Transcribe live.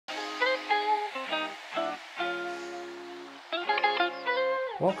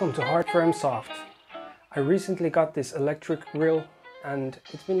Welcome to Hard Firm Soft. I recently got this electric grill and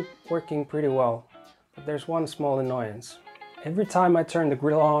it's been working pretty well, but there's one small annoyance. Every time I turn the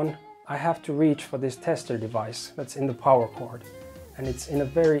grill on, I have to reach for this tester device that's in the power cord, and it's in a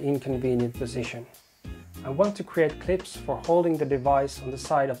very inconvenient position. I want to create clips for holding the device on the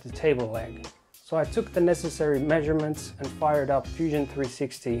side of the table leg. So I took the necessary measurements and fired up Fusion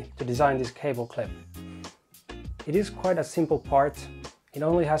 360 to design this cable clip. It is quite a simple part. It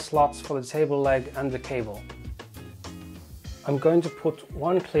only has slots for the table leg and the cable. I'm going to put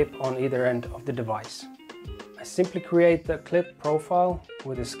one clip on either end of the device. I simply create the clip profile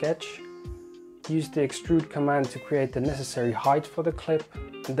with a sketch, use the extrude command to create the necessary height for the clip,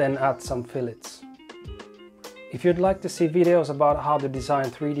 and then add some fillets. If you'd like to see videos about how to design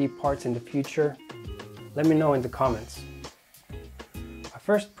 3D parts in the future, let me know in the comments. I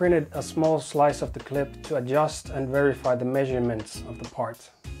first printed a small slice of the clip to adjust and verify the measurements of the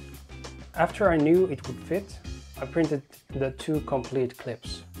part. After I knew it would fit, I printed the two complete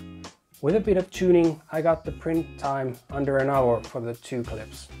clips. With a bit of tuning, I got the print time under an hour for the two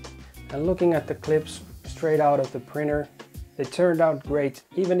clips. And looking at the clips straight out of the printer, they turned out great,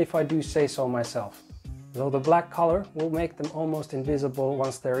 even if I do say so myself. Though the black color will make them almost invisible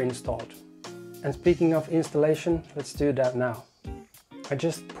once they're installed. And speaking of installation, let's do that now. I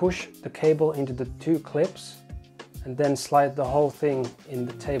just push the cable into the two clips and then slide the whole thing in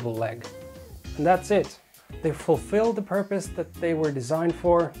the table leg. And that's it. They fulfill the purpose that they were designed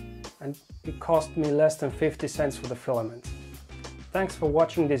for, and it cost me less than 50 cents for the filament. Thanks for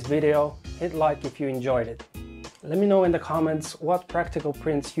watching this video. Hit like if you enjoyed it. Let me know in the comments what practical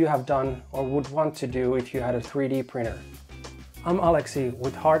prints you have done or would want to do if you had a 3D printer. I'm Alexi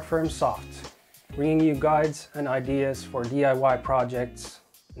with Hard Firm Soft, bringing you guides and ideas for DIY projects,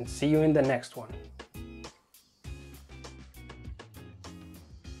 and see you in the next one.